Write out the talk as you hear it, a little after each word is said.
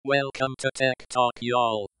Welcome to Tech Talk,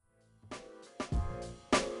 y'all.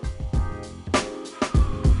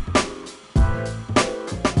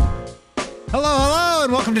 Hello,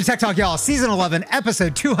 and welcome to Tech Talk, y'all. Season 11,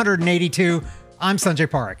 episode 282. I'm Sanjay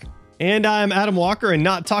Parekh. And I'm Adam Walker, and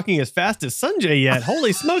not talking as fast as Sanjay yet.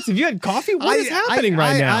 Holy smokes, have you had coffee? What is happening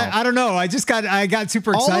right now? I don't know. I got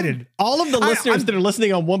super excited. All of the listeners that are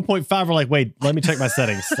listening on 1.5 are like, wait, let me check my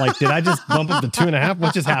settings. Like, did I just bump up to 2.5?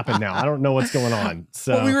 What just happened now? I don't know what's going on.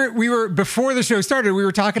 So well, we were before the show started, we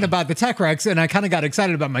were talking about the tech recs, and I kind of got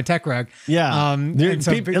excited about my tech rec. Yeah.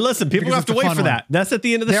 Listen, people have to wait for that. That's at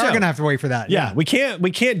the end of the show. They're going to have to wait for that. Yeah. We can't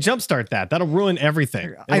jumpstart that. That'll ruin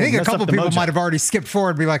everything. I think a couple people might have already skipped forward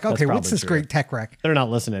and be like, okay, what's this great tech rec? They're not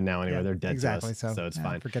listening now anyway. Yeah, They're dead exactly, to us. So it's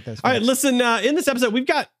fine. Forget this. All right, listen, in this episode, we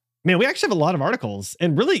actually have a lot of articles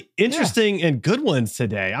and really interesting and good ones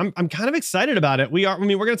today. I'm kind of excited about it. We're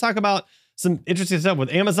going to talk about some interesting stuff with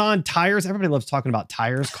Amazon, tires. Everybody loves talking about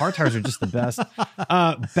tires. Car tires are just the best.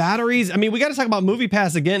 Batteries. I mean, we got to talk about Movie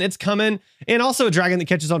Pass again. It's coming. And also a dragon that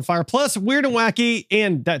catches on fire. Plus Weird and Wacky.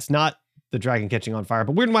 And that's not the dragon catching on fire,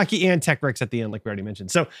 but Weird and Wacky and Tech Recs at the end, like we already mentioned.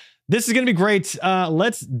 So this is going to be great.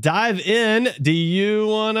 Let's dive in. Do you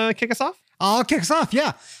want to kick us off? I'll kick us off,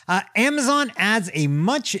 yeah. Amazon adds a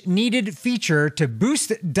much-needed feature to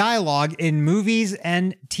boost dialogue in movies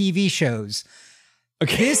and TV shows.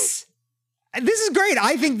 Okay. This is great.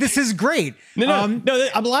 I think this is great. No,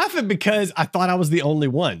 I'm laughing because I thought I was the only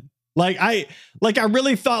one. I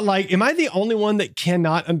really thought, am I the only one that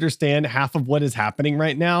cannot understand half of what is happening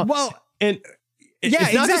right now? Well, and yeah,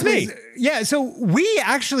 it's not exactly. just me. Yeah, so we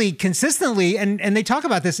actually consistently, and they talk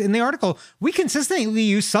about this in the article, we consistently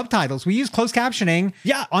use subtitles. We use closed captioning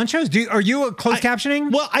on shows. Are you a closed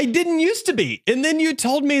captioning? Well, I didn't used to be. And then you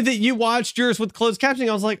told me that you watched yours with closed captioning.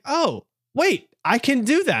 I was like, oh, wait, I can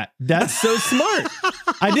do that. That's so smart.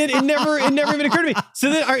 It never even occurred to me.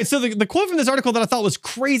 So then, all right, so the quote from this article that I thought was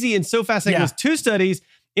crazy and so fascinating was 2 studies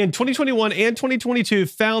in 2021 and 2022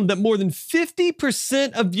 found that more than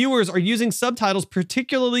 50% of viewers are using subtitles,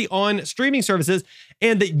 particularly on streaming services,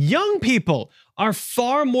 and that young people are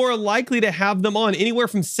far more likely to have them on, anywhere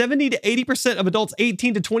from 70 to 80% of adults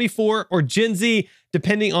 18 to 24 or Gen Z,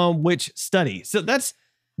 depending on which study. So that's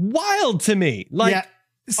wild to me.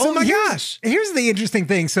 So oh my gosh. Here's the interesting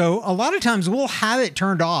thing. So a lot of times we'll have it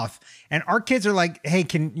turned off and our kids are like, hey,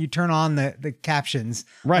 can you turn on the captions?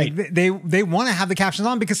 Right. Like they want to have the captions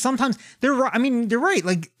on because sometimes they're right.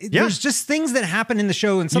 There's just things that happen in the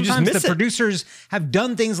show. And sometimes the producers have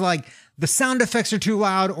done things like the sound effects are too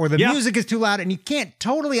loud or the music is too loud and you can't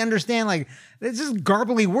totally understand, there's just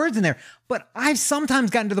garbly words in there. But I've sometimes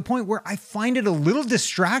gotten to the point where I find it a little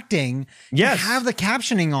distracting to have the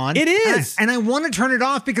captioning on. It is. And I want to turn it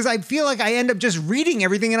off because I feel like I end up just reading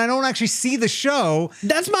everything and I don't actually see the show.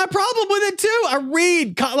 That's my problem with it too. I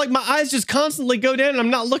read, my eyes just constantly go down and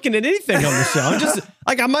I'm not looking at anything on the show. I'm just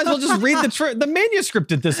I might as well just read the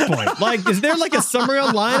manuscript at this point. Is there a summary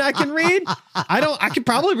online I can read? I could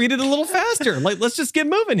probably read it a little faster. Let's just get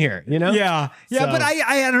moving here, Yeah. So. But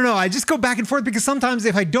I don't know. I just go back and forth because sometimes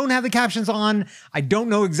if I don't have the captions on, I don't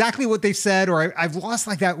know exactly what they've said, or I've lost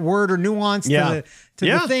that word or nuance to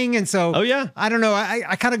the thing. And so, I don't know.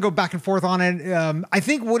 I kind of go back and forth on it. I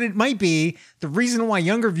think what it might be, the reason why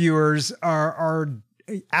younger viewers are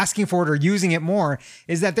asking for it or using it more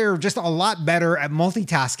is that they're just a lot better at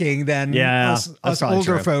multitasking than us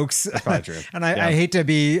older folks. That's probably true. And I hate to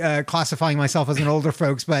be classifying myself as an older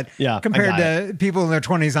folks, but compared to people in their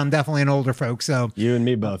 20s, I'm definitely an older folk. So you and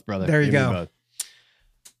me both, brother. There you go.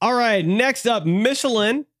 All right. Next up,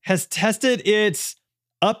 Michelin has tested its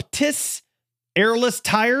Uptis airless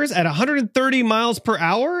tires at 130 miles per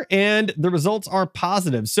hour, and the results are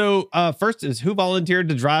positive. So first is who volunteered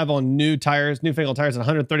to drive on newfangled tires at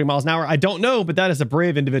 130 miles an hour? I don't know, but that is a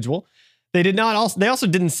brave individual. They also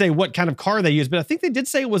didn't say what kind of car they used, but I think they did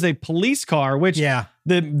say it was a police car, which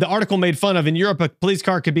the article made fun of. In Europe, a police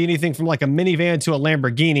car could be anything from a minivan to a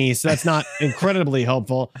Lamborghini, so that's not incredibly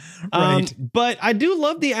helpful. Right. But I do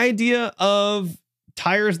love the idea of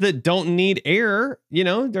tires that don't need air.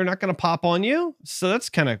 They're not going to pop on you, so that's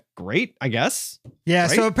kind of great, I guess. Yeah.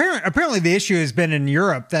 Right? So apparently the issue has been in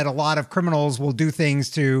Europe that a lot of criminals will do things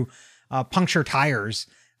to puncture tires.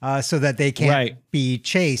 So that they can't be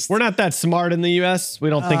chased. We're not that smart in the U.S. We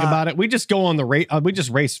don't think about it. We just go on the rate. We just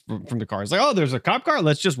race from the cars. There's a cop car.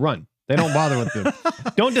 Let's just run. They don't bother with them.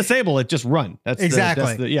 Don't disable it. Just run. That's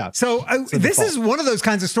exactly. So this is one of those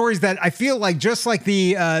kinds of stories that I feel like just like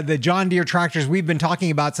the John Deere tractors we've been talking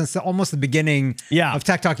about since almost the beginning of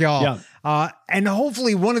Tech Talk, y'all. And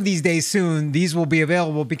hopefully one of these days soon, these will be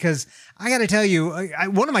available, because I got to tell you,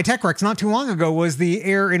 one of my tech wrecks not too long ago was the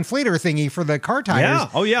air inflator thingy for the car tires. Yeah.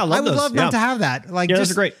 Oh yeah. I would love not to have that. Like,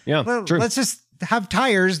 those are great. Yeah. True. Let's just have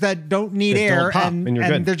tires that don't need air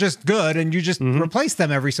and they're just good, and you just replace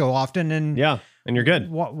them every so often. And and you're good.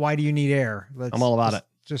 Why do you need air? I'm all about it.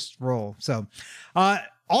 Just roll. So,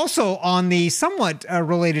 also on the somewhat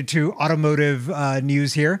related to automotive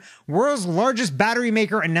news here, world's largest battery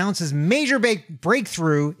maker announces major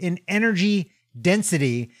breakthrough in energy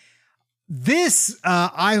density. This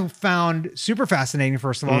I found super fascinating,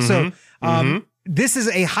 first of all. So this is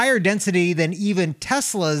a higher density than even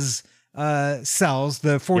Tesla's cells,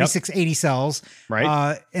 the 4680 cells.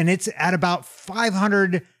 Right. And it's at about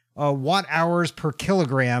 500 watt hours per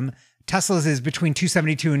kilogram. Tesla's is between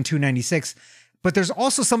 272 and 296. But there's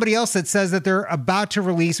also somebody else that says that they're about to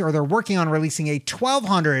release, or they're working on releasing, a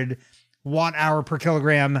 1200 watt hour per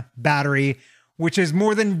kilogram battery, which is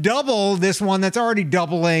more than double this one that's already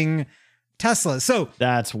doubling Tesla. So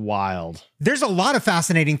that's wild. There's a lot of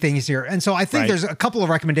fascinating things here. And so I think there's a couple of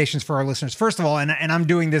recommendations for our listeners. First of all, and I'm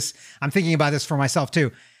doing this, I'm thinking about this for myself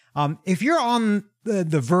too. If you're on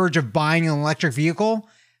the verge of buying an electric vehicle,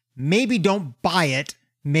 maybe don't buy it,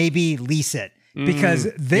 maybe lease it. Because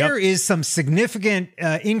there is some significant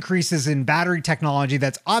increases in battery technology.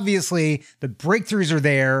 That's obviously, the breakthroughs are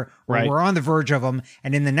there. We're on the verge of them.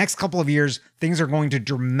 And in the next couple of years, things are going to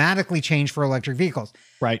dramatically change for electric vehicles.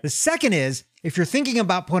 Right. The second is, if you're thinking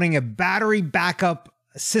about putting a battery backup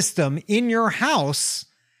system in your house,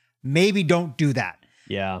 maybe don't do that.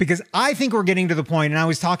 Yeah. Because I think we're getting to the point, and I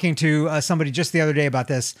was talking to somebody just the other day about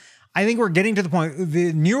this. I think we're getting to the point,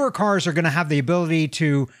 the newer cars are going to have the ability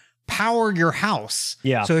to power your house.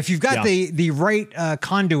 Yeah. So if you've got the right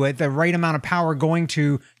conduit, the right amount of power going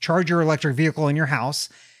to charge your electric vehicle in your house,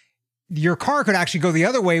 your car could actually go the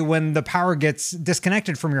other way when the power gets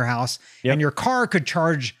disconnected from your house, and your car could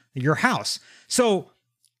charge your house. So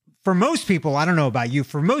for most people, I don't know about you,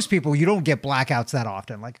 for most people, you don't get blackouts that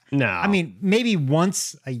often. Like, no, I mean, maybe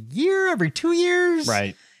once a year, every 2 years.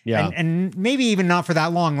 Right. Yeah. And maybe even not for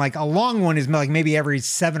that long. Like a long one is like maybe every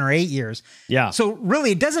 7 or 8 years. Yeah. So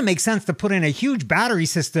really, it doesn't make sense to put in a huge battery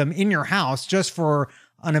system in your house just for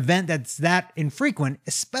an event that's that infrequent,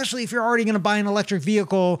 especially if you're already going to buy an electric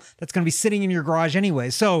vehicle that's going to be sitting in your garage anyway.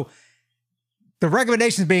 So the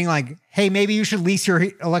recommendations being like, hey, maybe you should lease your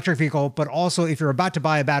electric vehicle, but also if you're about to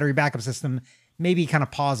buy a battery backup system, maybe kind of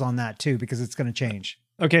pause on that too, because it's going to change.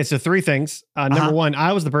 Okay, so 3 things. Number one,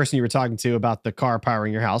 I was the person you were talking to about the car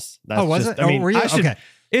powering your house. That's was it? I mean, were you? Okay.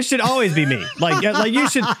 It should always be me. Like you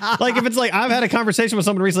should, like if it's like, I've had a conversation with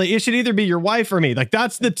someone recently, it should either be your wife or me. Like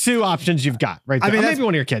that's the 2 options you've got right there. I mean, maybe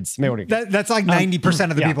one of your kids. Maybe one of your kids. That's like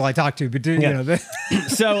 90% of the people I talk to. But you know,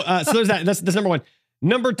 so there's that. That's number one.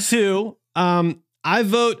 Number 2, I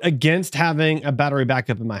vote against having a battery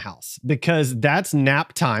backup in my house, because that's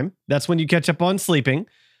nap time. That's when you catch up on sleeping.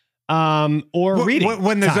 Or reading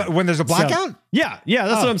when there's a blackout. So, yeah.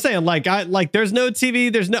 That's what I'm saying. Like there's no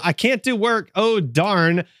TV. I can't do work. Oh,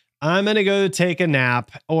 darn. I'm going to go take a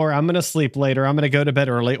nap, or I'm going to sleep later. I'm going to go to bed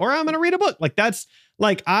early, or I'm going to read a book. Like that's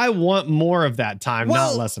like, I want more of that time,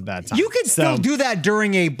 not less of that time. You can still do that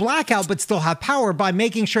during a blackout, but still have power by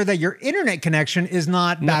making sure that your internet connection is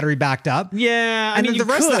not battery backed up. Yeah. And then the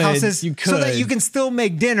rest of the house is so that you can still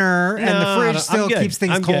make dinner and the fridge still keeps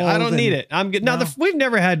things cold. I don't need it. I'm good. Now, we've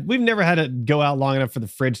never had to go out long enough for the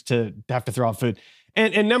fridge to have to throw out food.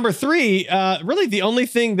 And number 3, really the only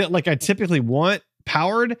thing that like I typically want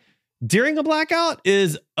powered during a blackout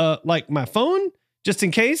is like my phone, just in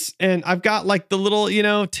case. And I've got like the little,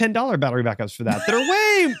 $10 battery backups for that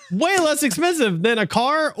are way less expensive than a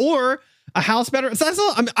car or a house battery. So that's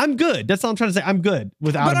all. I'm good. That's all I'm trying to say. I'm good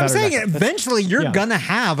without. But I'm saying eventually you're gonna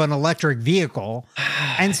have an electric vehicle,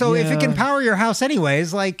 and so if it can power your house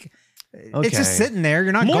anyways, like it's just sitting there.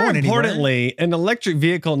 You're not going anywhere. More importantly, an electric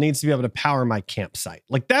vehicle needs to be able to power my campsite.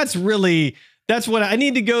 Like that's what I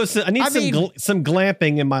need to go. So I need some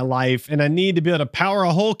glamping in my life, and I need to be able to power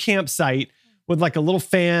a whole campsite with like a little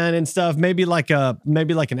fan and stuff, maybe like an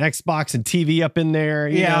Xbox and TV up in there.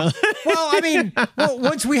 You know? Well, I mean,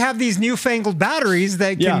 once we have these newfangled batteries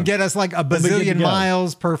that can get us like a bazillion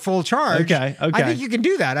miles per full charge, I think you can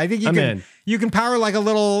do that. I think you can power like a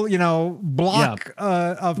little, block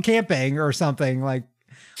of camping or something like.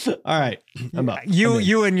 All right, I'm up.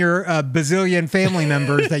 You and your bazillion family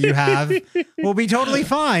members that you have will be totally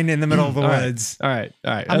fine in the middle of the woods. All right.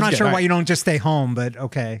 I'm not sure why you don't just stay home, but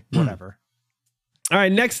okay, whatever. All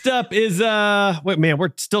right, next up is wait, man,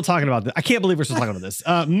 we're still talking about this. I can't believe we're still talking about this.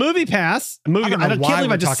 MoviePass. I can't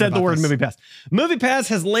believe I just said the word MoviePass. MoviePass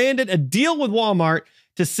has landed a deal with Walmart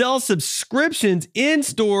to sell subscriptions in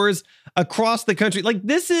stores across the country. Like,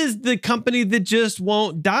 this is the company that just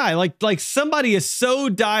won't die. Like somebody is so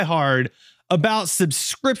diehard about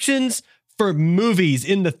subscriptions for movies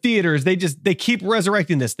in the theaters. They keep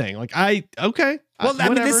resurrecting this thing. Like, okay. Well, I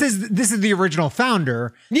mean, this is the original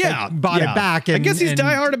founder. Yeah, bought it back. And, I guess he's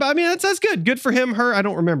diehard about. I mean, that's good. Good for him. Her. I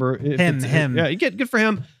don't remember. Him. Yeah, good for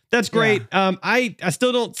him. That's great. Yeah. I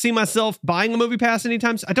still don't see myself buying a movie pass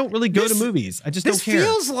anytime. I don't really go to movies. I just don't care. This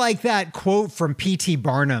feels like that quote from P.T.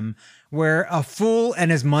 Barnum, where a fool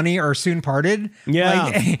and his money are soon parted. Yeah.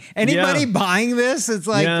 Like, anybody buying this, it's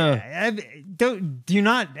like, do you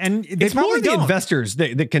not? And they it's more the investors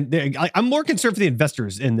that can. I'm more concerned for the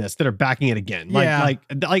investors in this that are backing it again. I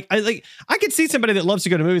could see somebody that loves to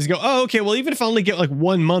go to movies and go, oh, okay, well, even if I only get like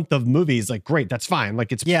 1 month of movies, like, great, that's fine.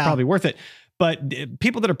 Like, it's probably worth it. But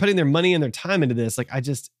people that are putting their money and their time into this, like,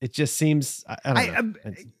 it just seems, I don't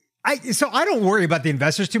know. So I don't worry about the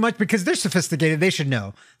investors too much because they're sophisticated. They should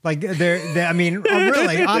know. Like, I mean,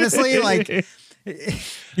 really, honestly, like,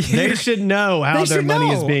 they should know how their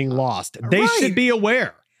money is being lost. They should be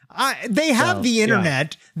aware. They have the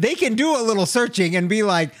internet. Yeah. They can do a little searching and be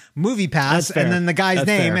like, Movie Pass, and then the guy's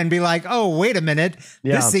name and be like, oh, wait a minute.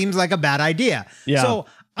 This seems like a bad idea. Yeah. So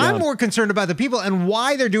I'm more concerned about the people and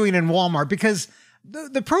why they're doing it in Walmart, because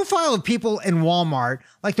the profile of people in Walmart,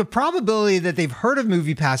 like the probability that they've heard of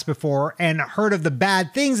Movie Pass before and heard of the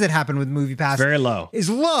bad things that happen with Movie Pass very low. Is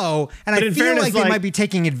low. And but I feel like they might be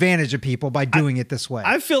taking advantage of people by doing it this way.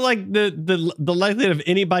 I feel like the likelihood of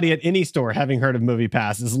anybody at any store having heard of Movie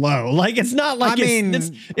Pass is low. Like, it's not like,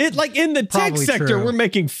 it's like in the tech sector, we're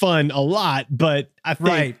making fun a lot, but I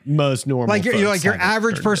think most normal like you're like your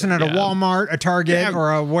average person at a Walmart, a Target,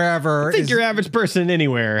 or a wherever. I think your average person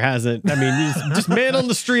anywhere hasn't. I mean, just man on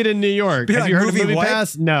the street in New York. Have you heard of Movie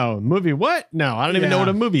Pass? No. Movie what? No, I don't even know what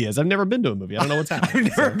a movie is. I've never been to a movie. I don't know what's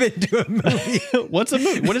happening. I've never been to a movie. What's a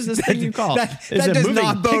movie? What is this thing you call? That does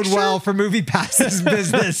not bode well for Movie Pass's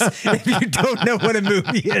business if you don't know what a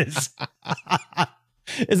movie is.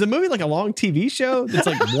 Is a movie like a long TV show that's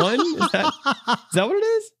like one? Is that what it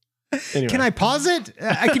is? Anyway. Can I pause it?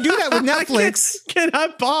 I can do that with Netflix. Can I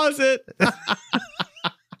pause it?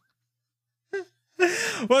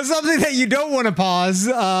 Well, something that you don't want to pause.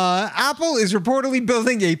 Apple is reportedly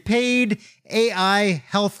building a paid AI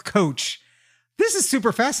health coach. This is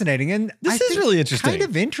super fascinating, and this is really interesting. Kind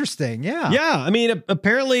of interesting, yeah. Yeah, I mean,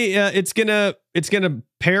 apparently it's gonna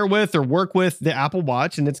pair with or work with the Apple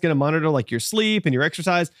Watch, and it's gonna monitor like your sleep and your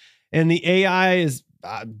exercise, and the AI is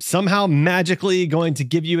somehow magically going to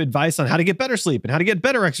give you advice on how to get better sleep and how to get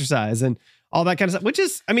better exercise and all that kind of stuff, which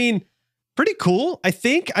is, I mean, pretty cool. I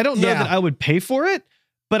think. I don't know that I would pay for it,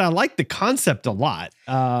 but I like the concept a lot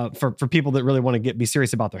for people that really want to be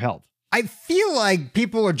serious about their health. I feel like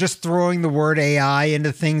people are just throwing the word AI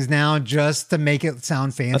into things now just to make it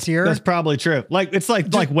sound fancier. That's probably true. Like, it's like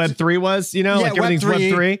Web3 was, you know, like everything's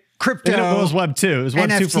Web3. Crypto. It was Web2. It was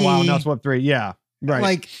Web2 for a while. Now it's Web3. Yeah. Right.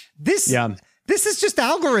 Like this. Yeah. This is just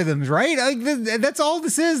algorithms, right? Like, that's all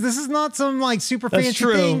this is. This is not some like super fancy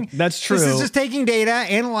thing. That's true. This is just taking data,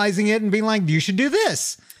 analyzing it, and being like, you should do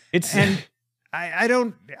this. I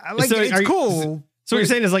don't like. So it's cool. So what you're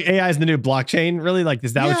saying is like AI is the new blockchain, really? Like,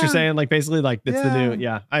 is that what you're saying? Like, basically, like it's the new.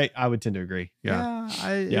 Yeah, I would tend to agree.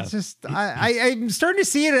 It's just I'm starting to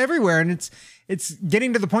see it everywhere, and it's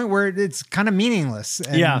getting to the point where it's kind of meaningless.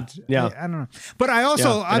 And I don't know. But I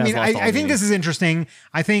also, I mean, I think this is interesting.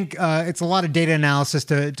 I think it's a lot of data analysis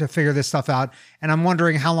to figure this stuff out. And I'm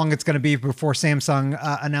wondering how long it's going to be before Samsung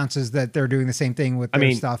announces that they're doing the same thing with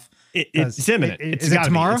their stuff. It's imminent. Is it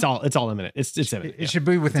tomorrow? It's all imminent. It's imminent. It should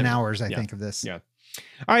be within hours, I think, of this. Yeah.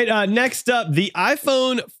 All right. Next up, the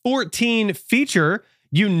iPhone 14 feature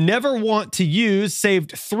you never want to use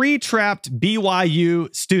saved 3 trapped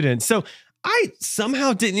BYU students. So I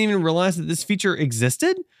somehow didn't even realize that this feature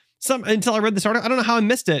existed until I read this article. I don't know how I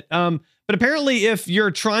missed it. But apparently if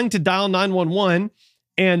you're trying to dial 911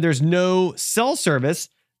 and there's no cell service,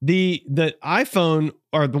 the iPhone,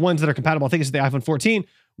 or the ones that are compatible, I think it's the iPhone 14,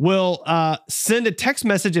 will send a text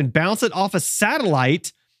message and bounce it off a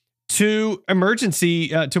satellite to emergency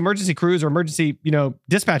crews or emergency,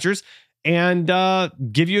 dispatchers, and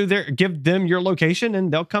give them your location, and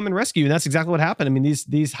they'll come and rescue you. And that's exactly what happened. I mean,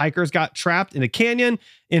 these hikers got trapped in a canyon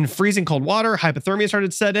in freezing cold water. Hypothermia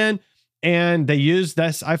started to set in, and they used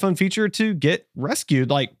this iPhone feature to get rescued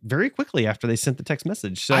like very quickly after they sent the text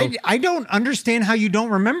message. So I don't understand how you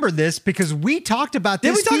don't remember this, because we talked about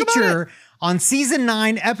this feature on season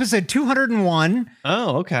 9, episode 201.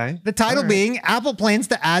 Oh, okay. The title being Apple plans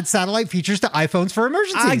to add satellite features to iPhones for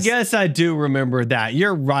emergencies. I guess I do remember that.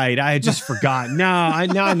 You're right. I had just forgotten. Now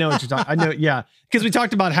I know what you're talking. I know. Yeah. Because we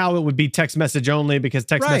talked about how it would be text message only because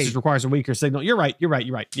text message requires a weaker signal. You're right.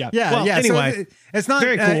 Yeah. Yeah. Well, anyway, so it's not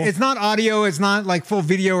very cool. It's not audio. It's not like full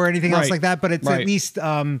video or anything else like that. But it's at least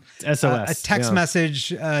SOS, a text message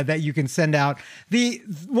that you can send out. The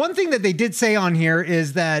one thing that they did say on here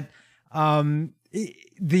is that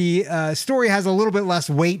the story has a little bit less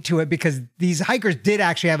weight to it because these hikers did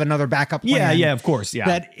actually have another backup plan. Yeah. Of course. Yeah.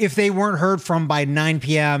 That if they weren't heard from by 9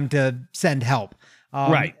 p.m. to send help.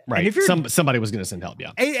 Right. And if you're, somebody was going to send help.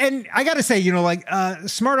 Yeah. And I got to say,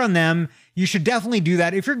 smart on them. You should definitely do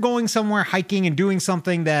that. If you're going somewhere hiking and doing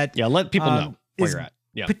something that. Yeah. Let people know where you're at.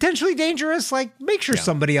 Yeah. Potentially dangerous. Like make sure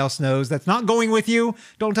somebody else knows that's not going with you.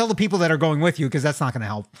 Don't tell the people that are going with you because that's not going to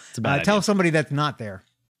help. It's a bad idea. Tell somebody that's not there.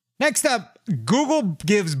 Next up, Google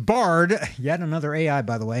gives Bard, yet another AI,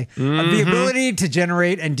 by the way, the ability to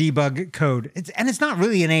generate and debug code. It's not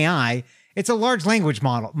really an AI. It's a large language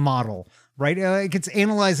model. Right. It's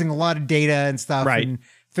analyzing a lot of data and stuff and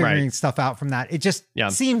figuring stuff out from that. It just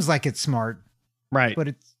seems like it's smart. Right. But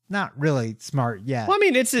it's not really smart yet. Well, I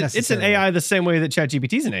mean, it's an AI the same way that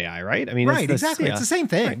ChatGPT is an AI, right? I mean, exactly. It's the same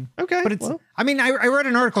thing. Right. Okay. But I read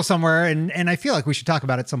an article somewhere and I feel like we should talk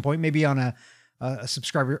about it at some point, maybe on a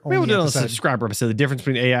subscriber only episode. A subscriber episode, the difference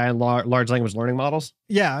between AI and large language learning models.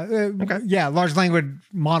 Yeah. Yeah. Large language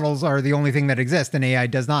models are the only thing that exist and AI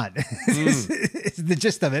does not. It's the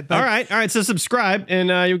gist of it. But, all right. So subscribe and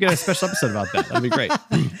you'll get a special episode about that. That'd be great.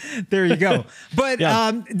 There you go. But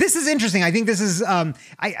this is interesting. I think this is,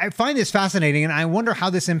 I find this fascinating and I wonder how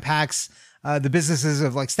this impacts the businesses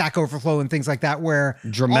of like Stack Overflow and things like that, where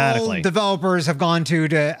dramatically all developers have gone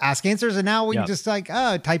to ask answers. And now we can just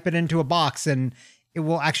type it into a box and it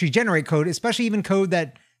will actually generate code, especially even code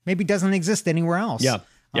that maybe doesn't exist anywhere else. Yeah.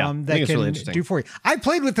 That can really do for you. I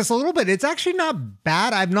played with this a little bit. It's actually not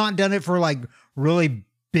bad. I've not done it for like really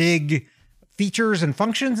big features and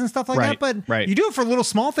functions and stuff like that, but you do it for little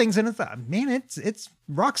small things and it's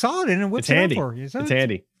rock solid and it whips it out for you. So it's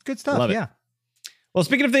handy. Good stuff. Love it. Well,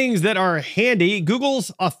 speaking of things that are handy,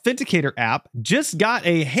 Google's Authenticator app just got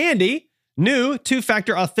a handy new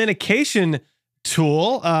two-factor authentication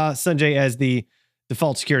tool. Sanjay, as the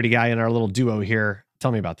default security guy in our little duo here, tell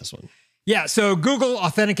me about this one. Yeah, so Google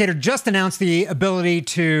Authenticator just announced the ability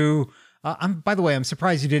to... by the way, I'm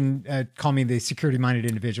surprised you didn't call me the security-minded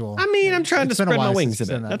individual. I mean, I'm trying to spread my wings a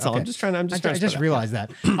bit. That's all. I'm just trying. I just realized that.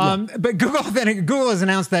 But Google has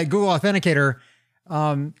announced that Google Authenticator...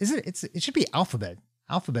 it should be Alphabet.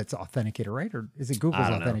 Alphabet's Authenticator, right? Or is it Google's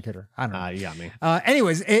Authenticator? I don't know. You got me.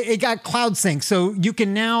 Anyways, it got Cloud Sync. So you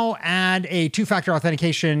can now add a two-factor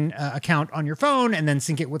authentication account on your phone and then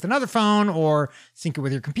sync it with another phone or sync it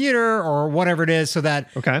with your computer or whatever it is so that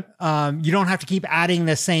you don't have to keep adding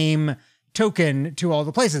the same token to all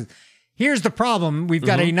the places. Here's the problem. We've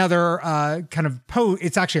got another kind of post.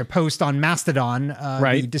 It's actually a post on Mastodon,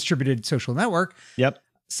 the distributed social network. Yep.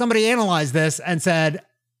 Somebody analyzed this and said,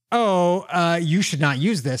 you should not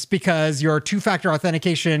use this because your two-factor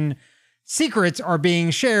authentication secrets are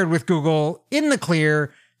being shared with Google in the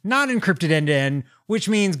clear, not encrypted end-to-end, which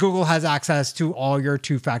means Google has access to all your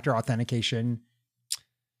two-factor authentication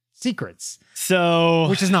secrets.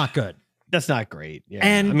 Which is not good. That's not great. Yeah.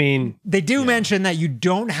 And I mean, they do mention that you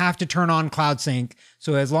don't have to turn on Cloud Sync.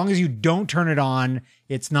 So as long as you don't turn it on,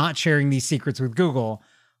 it's not sharing these secrets with Google.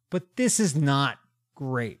 But this is not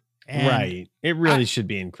great. And it really should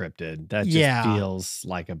be encrypted. That just feels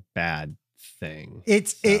like a bad thing.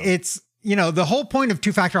 It's the whole point of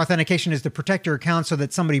two-factor authentication is to protect your account so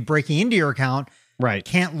that somebody breaking into your account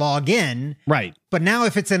can't log in. Right. But now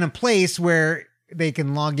if it's in a place where they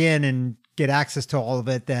can log in and get access to all of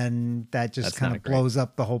it, then that just kind of blows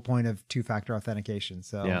up the whole point of two-factor authentication.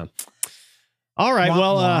 So all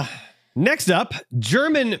right. Next up,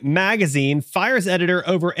 German magazine fires editor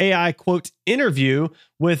over AI quote interview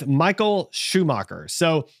with Michael Schumacher.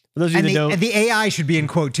 So for those of you that don't, the AI should be in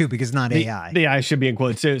quote too, because not AI. The AI should be in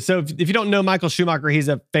quote too. So if you don't know Michael Schumacher, he's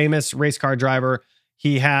a famous race car driver.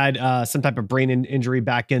 He had some type of brain injury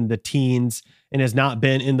back in the teens and has not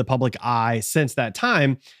been in the public eye since that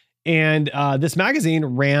time. And this magazine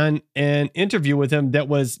ran an interview with him that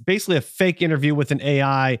was basically a fake interview with an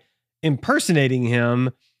AI impersonating him.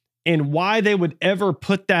 And why they would ever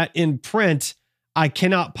put that in print, I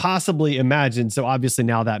cannot possibly imagine. So obviously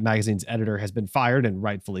now that magazine's editor has been fired, and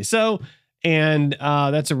rightfully so. And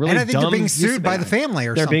that's a really dumb. And I think they're being sued by the family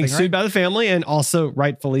or something. They're being sued by the family, and also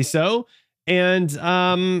rightfully so. And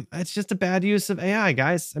it's just a bad use of AI,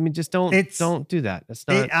 guys. I mean, just don't do that. It's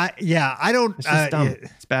not. I don't. It's just dumb.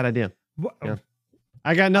 It's a bad idea. Yeah.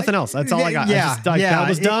 I got nothing else. That's all I got. That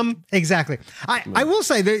was dumb. Exactly. I will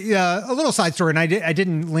say that a little side story, and I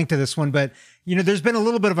didn't link to this one, but there's been a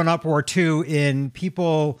little bit of an uproar too in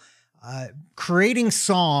people creating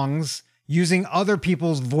songs using other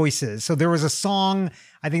people's voices. So there was a song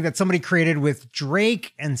I think that somebody created with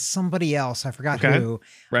Drake and somebody else. I forgot who.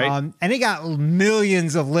 Right. And it got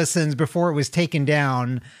millions of listens before it was taken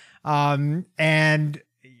down. And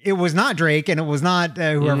it was not Drake and it was not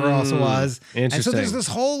whoever else it was. And so there's this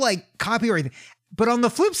whole like copyright thing. But on the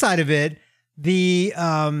flip side of it, the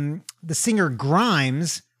singer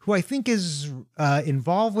Grimes, who I think is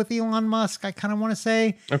involved with Elon Musk, I kind of want to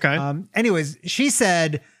say. Okay. Anyways, she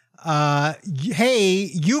said,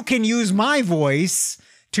 hey, you can use my voice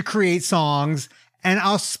to create songs and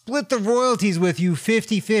I'll split the royalties with you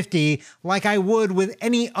 50-50 like I would with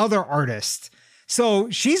any other artist. So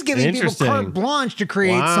she's giving people carte blanche to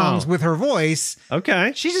create songs with her voice.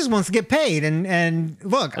 Okay. She just wants to get paid. And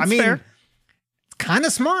look, That's fair. Kind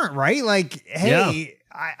of smart, right? Like, hey,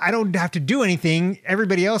 I don't have to do anything.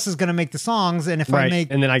 Everybody else is going to make the songs. And if I make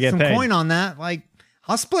and then I get some paid. coin on that, like,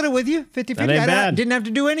 I'll split it with you 50-50. I didn't have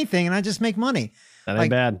to do anything and I just make money. That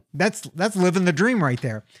ain't bad. That's living the dream right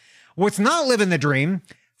there. What's not living the dream,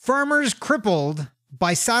 farmers crippled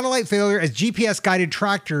by satellite failure as GPS guided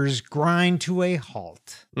tractors grind to a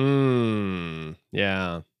halt.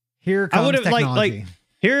 Yeah. Here comes technology.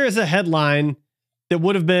 Here is a headline that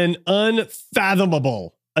would have been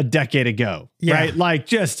unfathomable a decade ago, right? Like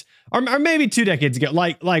or maybe 2 decades ago.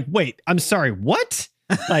 Like, wait, I'm sorry, what?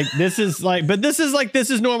 This is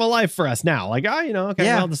normal life for us now. Like,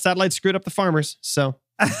 well, the satellite screwed up the farmers. So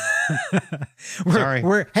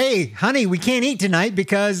hey, honey, we can't eat tonight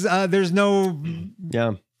because there's no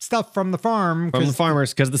stuff from the farm. From the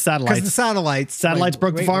farmers, because the satellites. Satellites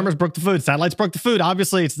broke the farmers, broke the food. Satellites broke the food.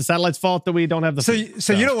 Obviously, it's the satellite's fault that we don't have the food.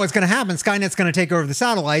 So you know what's going to happen? Skynet's going to take over the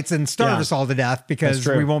satellites and starve us all to death because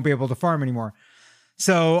we won't be able to farm anymore.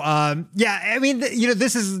 So, I mean,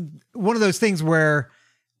 this is one of those things where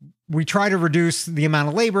we try to reduce the amount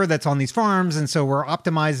of labor that's on these farms. And so we're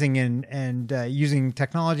optimizing and using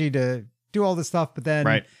technology to do all this stuff. But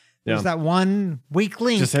then there's that one weak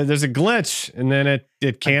link. There's a glitch and then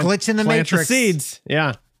it can't glitch in the matrix. The seeds.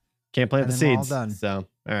 Yeah. Can't plant the seeds. All done. So,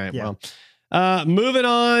 all right. Yeah. Well, moving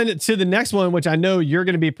on to the next one, which I know you're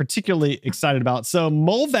going to be particularly excited about. So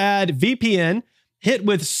Mullvad VPN hit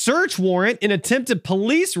with search warrant in attempted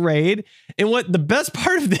police raid. And what the best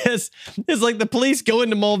part of this is, like, the police go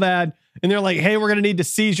into Mullvad and they're like, hey, we're going to need to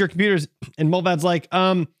seize your computers. And Mullvad's like,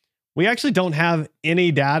 we actually don't have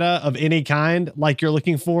any data of any kind like you're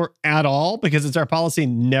looking for at all, because it's our policy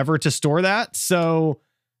never to store that. So,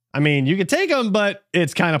 I mean, you could take them, but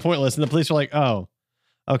it's kind of pointless. And the police are like, oh,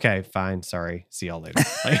 okay, fine. Sorry. See y'all later.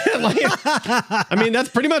 I mean, that's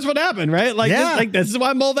pretty much what happened, right? This is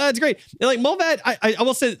why Mullvad's great. Like, Mullvad, I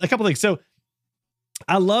will say a couple things. So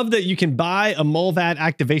I love that you can buy a Mullvad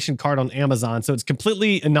activation card on Amazon. So it's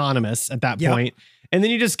completely anonymous at that point. And then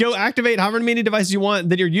you just go activate however many devices you want,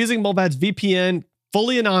 that you're using Mullvad's VPN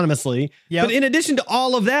fully anonymously. But in addition to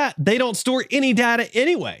all of that, they don't store any data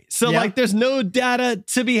anyway. So there's no data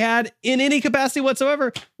to be had in any capacity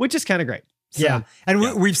whatsoever, which is kind of great. So, and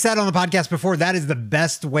we've said on the podcast before, that is the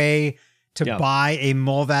best way to buy a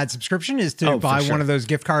Mullvad subscription, is to buy one of those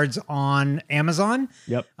gift cards on Amazon.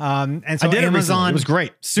 And so I did Amazon, it was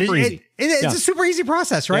great. Super easy. It's a super easy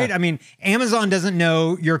process, right? I mean, Amazon doesn't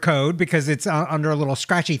know your code because it's under a little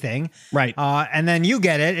scratchy thing. Right. And then you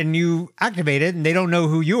get it and you activate it and they don't know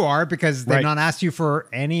who you are because they've not asked you for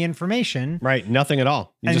any information. Right. Nothing at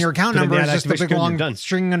all. And your account number is just a big long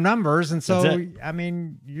string of numbers. And so, I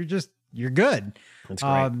mean, you're good. That's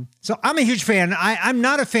great. So I'm a huge fan. I'm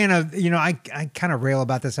not a fan of, I kind of rail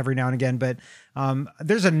about this every now and again, but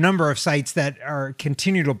there's a number of sites that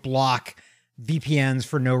continue to block VPNs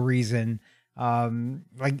for no reason.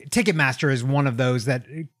 Like Ticketmaster is one of those that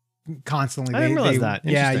constantly. I didn't realize that.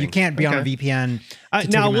 Yeah, you can't be on a VPN.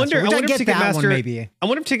 Now I wonder if Ticketmaster, maybe. I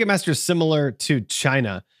wonder if Ticketmaster is similar to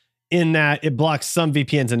China, in that it blocks some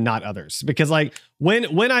VPNs and not others. Because like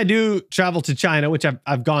when I do travel to China, which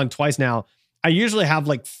I've gone twice now, I usually have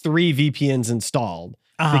like 3 VPNs installed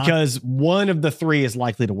because one of the 3 is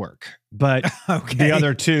likely to work, but the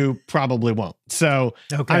other 2 probably won't. So,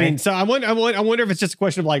 I mean, so I wonder if it's just a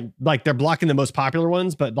question of like they're blocking the most popular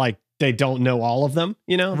ones, but like they don't know all of them,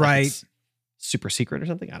 right? Like it's super secret or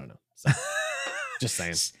something. I don't know. So, just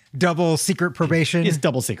saying. Double secret probation. It's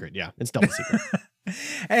double secret. Yeah, it's double secret.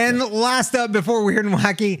 And last up, before Weird and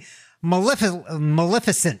Wacky,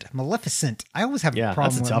 Maleficent. I always have a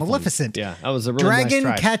problem with Maleficent. Yeah, that was a really Dragon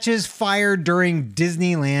nice try. catches fire during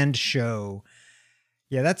Disneyland show.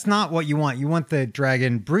 Yeah, that's not what you want. You want the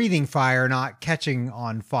dragon breathing fire, not catching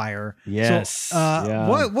on fire. Yes.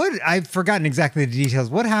 So, what? I've forgotten exactly the details.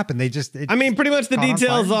 What happened? Pretty much the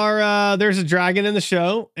details are there's a dragon in the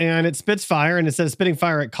show and it spits fire, and instead of spitting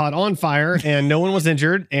fire, it caught on fire and no one was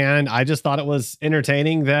injured. And I just thought it was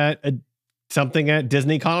entertaining that something at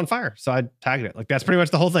Disney caught on fire. So I tagged it. Like, that's pretty much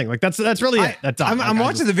the whole thing. Like, that's really it. That's I'm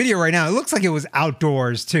watching the video right now. It looks like it was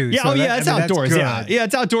outdoors too. Yeah. So it's outdoors. Yeah.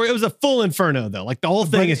 It's outdoor. It was a full inferno though. Like, the whole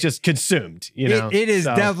thing is just consumed, you know? It is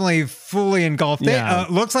definitely fully engulfed. Yeah.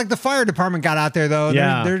 Looks like the fire department got out there though.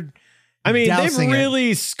 Yeah. They've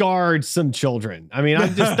really scarred some children.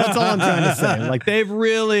 That's all I'm trying to say. Like, they've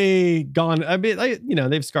really gone,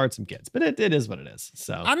 they've scarred some kids, but it is what it is.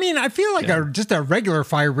 So, I feel like just a regular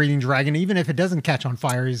fire breathing dragon, even if it doesn't catch on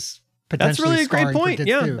fire, is potentially that's really a great point.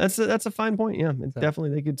 Yeah, too. that's a fine point. Yeah,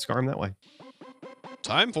 definitely they could scar them that way.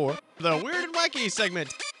 Time for the weird and wacky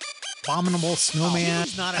segment. Abominable snowman.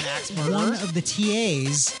 He's not an axe murderer. One of the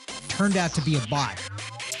TAs turned out to be a bot.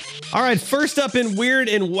 All right, first up in weird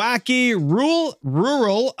and wacky,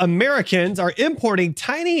 rural Americans are importing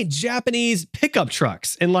tiny Japanese pickup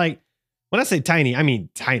trucks. And like, when I say tiny, I mean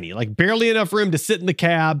tiny, like barely enough room to sit in the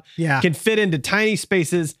cab, can fit into tiny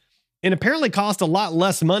spaces, and apparently cost a lot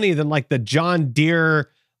less money than like the John Deere,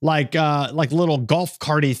 like little golf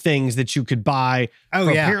carty things that you could buy.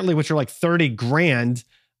 Apparently, which are like 30 grand.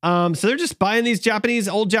 So they're just buying these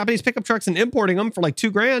old Japanese pickup trucks and importing them for like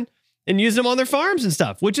 $2 grand. And use them on their farms and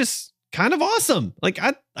stuff, which is kind of awesome. Like,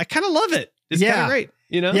 I kind of love it. It's kind of great,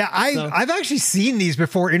 you know? Yeah, I've actually seen these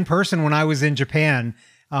before in person when I was in Japan.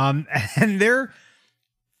 And they're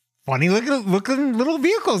funny looking little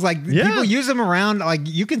vehicles. Like, people use them around. Like,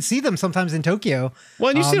 you can see them sometimes in Tokyo. Well,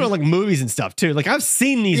 and you see them on like movies and stuff too. Like, I've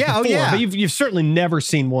seen these before, but you've certainly never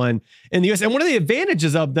seen one in the US. And one of the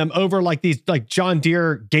advantages of them over like these like John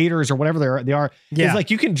Deere Gators or whatever they are is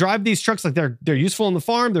like, you can drive these trucks. Like, they're useful on the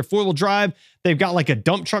farm. They're 4-wheel drive. They've got like a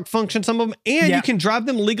dump truck function, some of them, and you can drive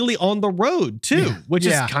them legally on the road too, which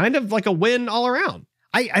is kind of like a win all around.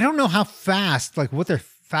 I don't know how fast, like what their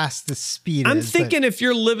fastest speed I'm is. thinking if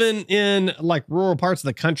you're living in like rural parts of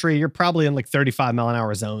the country, you're probably in like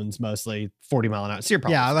 35-mile-an-hour zones, mostly 40-mile-an-hour. So you're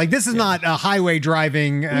probably like this is not a highway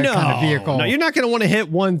driving kind of vehicle. No, you're not going to want to hit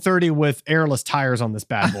 130 with airless tires on this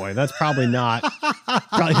bad boy. That's probably not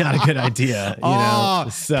a good idea. You know,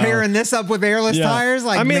 pairing this up with airless tires,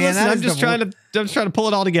 like listen, I'm just trying to pull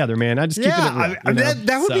it all together, man. I just keep it real,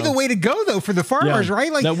 that would be the way to go though for the farmers,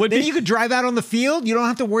 right? Like, then you could drive out on the field. You don't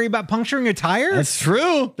have to worry about puncturing a tire. That's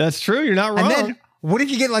true. You're not wrong. And then, what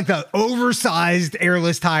if you get like the oversized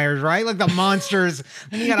airless tires, right? Like the monsters.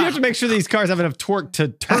 You have to make sure these cars have enough torque to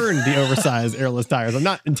turn the oversized airless tires. I'm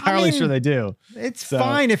not entirely sure they do. It's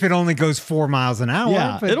fine if it only goes 4 miles an hour.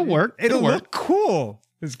 Yeah, it'll work. It'll look cool.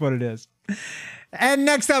 Is what it is. And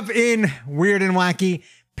next up in weird and wacky,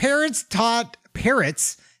 parrots taught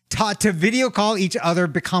to video call each other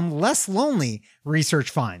become less lonely.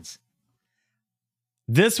 Research finds.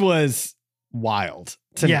 This was wild.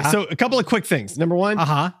 So a couple of quick things. Number one,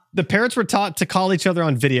 the parrots were taught to call each other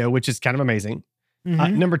on video, which is kind of amazing.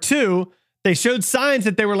 Number two, they showed signs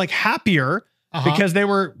that they were like happier because they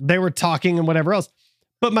were talking and whatever else.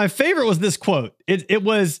 But my favorite was this quote. It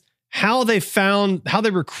was how they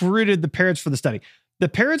recruited the parrots for the study. The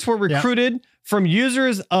parrots were recruited from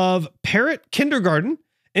users of Parrot Kindergarten,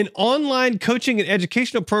 an online coaching and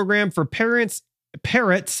educational program for parrots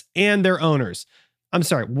and their owners. I'm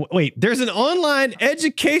sorry. Wait, there's an online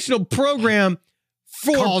educational program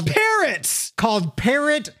for parrots called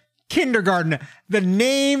Parrot Kindergarten. The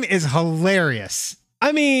name is hilarious.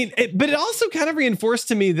 But it also kind of reinforced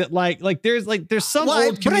to me that like there's some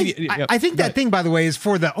old community. I think that thing, by the way, is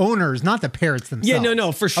for the owners, not the parrots themselves. Yeah,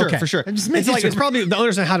 no, for sure, for sure. It's probably the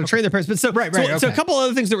owners on how to train their parrots. But so a couple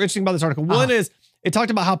other things that were interesting about this article. One is it talked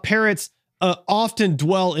about how parrots often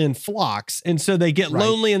dwell in flocks, and so they get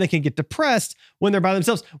lonely and they can get depressed when they're by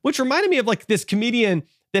themselves, which reminded me of like this comedian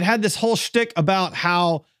that had this whole shtick about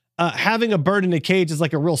how having a bird in a cage is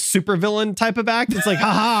like a real supervillain type of act. It's like,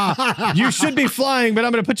 haha, you should be flying, but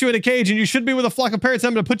I'm going to put you in a cage, and you should be with a flock of parrots.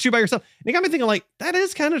 I'm going to put you by yourself. And it got me thinking, like, that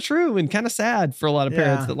is kind of true and kind of sad for a lot of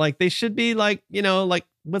parrots that like they should be like, like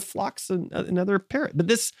with flocks and another parrot.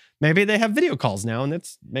 But maybe they have video calls now, and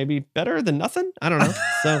it's maybe better than nothing. I don't know.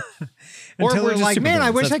 So, until they're like, man,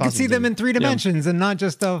 I wish I could see them in 3 dimensions and not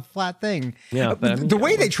just a flat thing. Yeah. The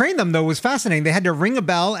way they trained them though was fascinating. They had to ring a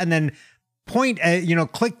bell and then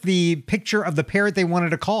click the picture of the parrot they wanted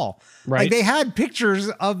to call. Right. Like they had pictures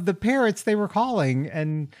of the parrots they were calling,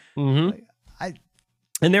 and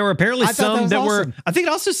and there were apparently some that were. awesome. I think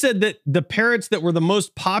it also said that the parrots that were the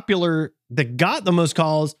most popular, that got the most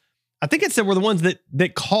calls, I think it said were the ones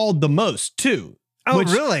that called the most too. Oh,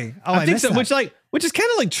 really? Oh, I think so. that. Which is kind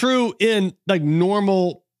of like true in like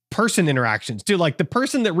normal person interactions too. Like the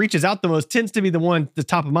person that reaches out the most tends to be the one that's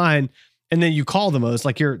top of mind, and then you call the most,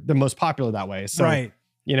 like you're the most popular that way. So, Right.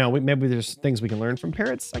 Maybe there's things we can learn from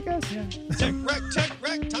parrots, I guess. Yeah. Tech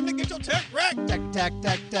wreck. Time to get your tech wreck. Tech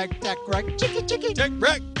wreck. Chicky. Tech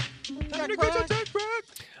wreck. Time to get your tech wreck.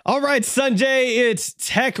 All right, Sanjay, it's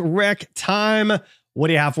tech wreck time. What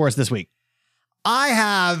do you have for us this week? I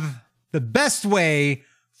have the best way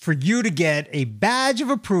for you to get a badge of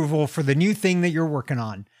approval for the new thing that you're working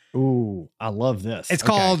on. Ooh, I love this. It's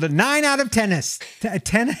called 9 out of 10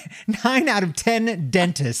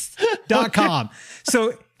 dentists.com.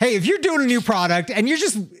 So, hey, if you're doing a new product and you're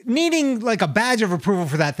just needing like a badge of approval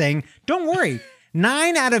for that thing, don't worry.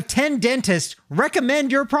 9 out of 10 dentists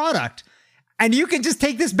recommend your product. And you can just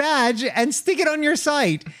take this badge and stick it on your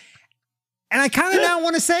site. And I kind of now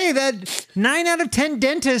want to say that 9 out of 10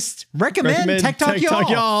 dentists recommend Tech Talk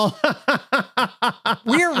Y'all.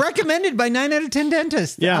 We are recommended by 9 out of 10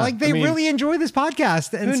 dentists. Yeah, like they really enjoy this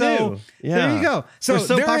podcast. And Who so knew? Yeah. there you go. So we're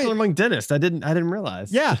so popular among dentists. I didn't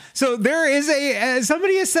realize. Yeah. So there is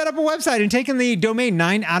somebody has set up a website and taken the domain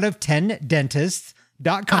 9 out of 10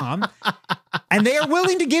 dentists.com and they are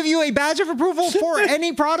willing to give you a badge of approval for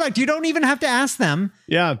any product. You don't even have to ask them.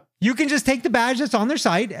 Yeah. You can just take the badge that's on their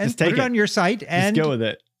site and put it on your site and just go with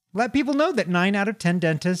it. Let people know that 9 out of 10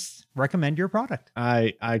 dentists recommend your product.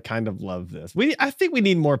 I kind of love this. I think we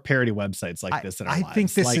need more parody websites like this in our lives. I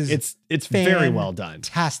think this is it's very well done.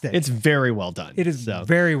 Fantastic. It's very well done. It is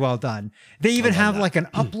very well done. They even have like an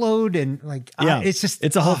upload and like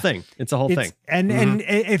it's a whole thing. It's a whole thing. And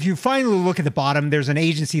if you finally look at the bottom, there's an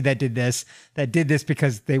agency that did this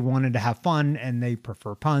because they wanted to have fun and they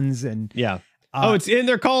prefer puns and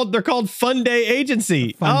they're called Fun Day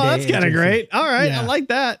Agency. That's kind of great. All right. I like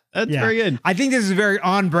that. That's very good. I think this is very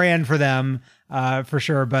on brand for them, for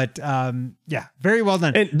sure. But very well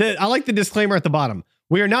done. And I like the disclaimer at the bottom.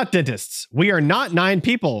 We are not dentists. We are not 9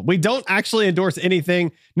 people. We don't actually endorse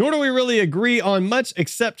anything, nor do we really agree on much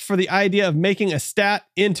except for the idea of making a stat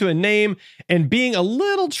into a name and being a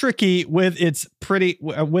little tricky with it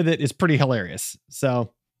is pretty hilarious.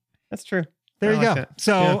 So that's true. There you go.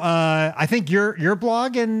 So I think your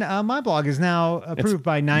blog and my blog is now approved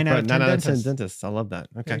by 9 out of 10 dentists. I love that.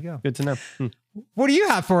 Okay, good to know. What do you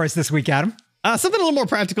have for us this week, Adam? Something a little more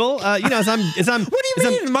practical. As I'm. What do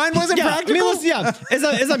you mean? Mine wasn't practical.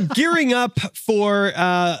 As I'm gearing up for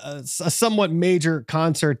a somewhat major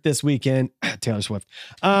concert this weekend, Taylor Swift.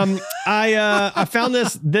 I found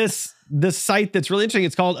this site that's really interesting.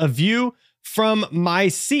 It's called A View from My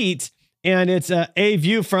Seat. And it's a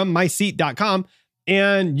view from myseat.com.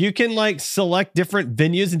 And you can like select different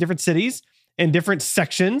venues in different cities and different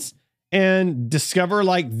sections and discover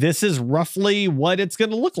like this is roughly what it's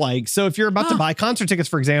going to look like. So if you're about to buy concert tickets,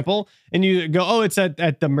 for example, and you go, it's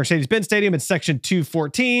at the Mercedes-Benz Stadium, it's section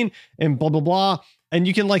 214 and blah, blah, blah. And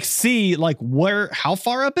you can like see like how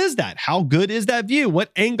far up is that? How good is that view? What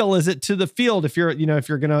angle is it to the field? If you're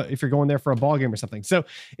going there for a ball game or something. So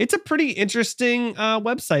it's a pretty interesting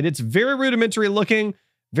website. It's very rudimentary looking,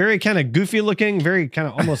 very kind of goofy looking, very kind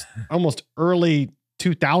of almost early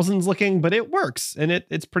 2000s looking, but it works and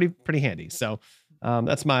it's pretty handy. So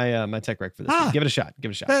that's my tech rec for this week. Give it a shot.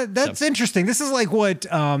 That's interesting. This is like what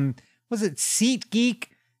was it? Seat Geek.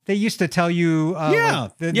 They used to tell you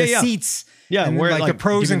the seats and where like the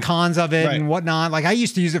pros and cons of it and whatnot. Like I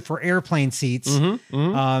used to use it for airplane seats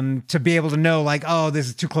to be able to know like, oh, this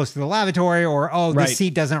is too close to the lavatory or, this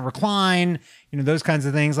seat doesn't recline, those kinds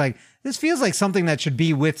of things. Like this feels like something that should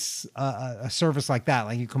be with a service like that.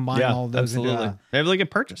 Like you combine all of those into maybe they get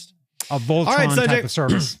purchased. A Voltron type of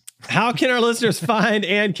service. How can our listeners find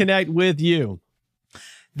and connect with you?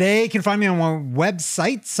 They can find me on my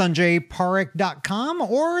website, sanjayparekh.com,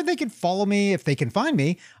 or they can follow me, if they can find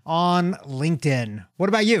me, on LinkedIn. What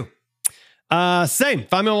about you? Same.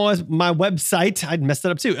 Find me on my website. I messed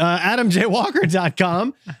it up too.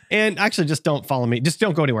 AdamJWalker.com. And actually just don't follow me. Just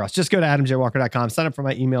don't go anywhere else. Just go to AdamJWalker.com. Sign up for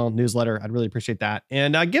my email newsletter. I'd really appreciate that.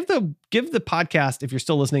 And give the podcast, if you're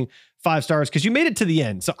still listening, 5 stars because you made it to the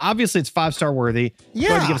end. So obviously it's 5-star worthy. Yeah.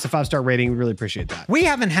 Go ahead and give us a 5-star rating. We really appreciate that. We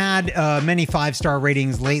haven't had many 5-star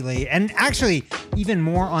ratings lately. And actually, even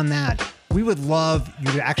more on that, we would love you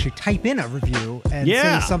to actually type in a review and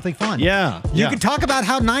say something fun. Yeah. You could talk about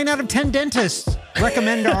how 9 out of 10 dentists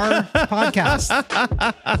recommend our podcast.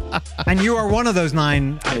 And you are one of those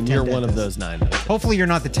 9. And you're one of those 9. Hopefully you're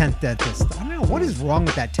not the 10th dentist. I don't know. What is wrong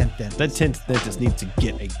with that 10th dentist? That 10th dentist needs to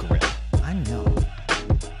get a grip. I know.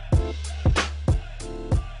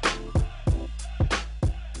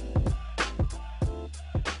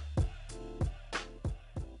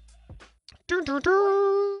 Do, do, do.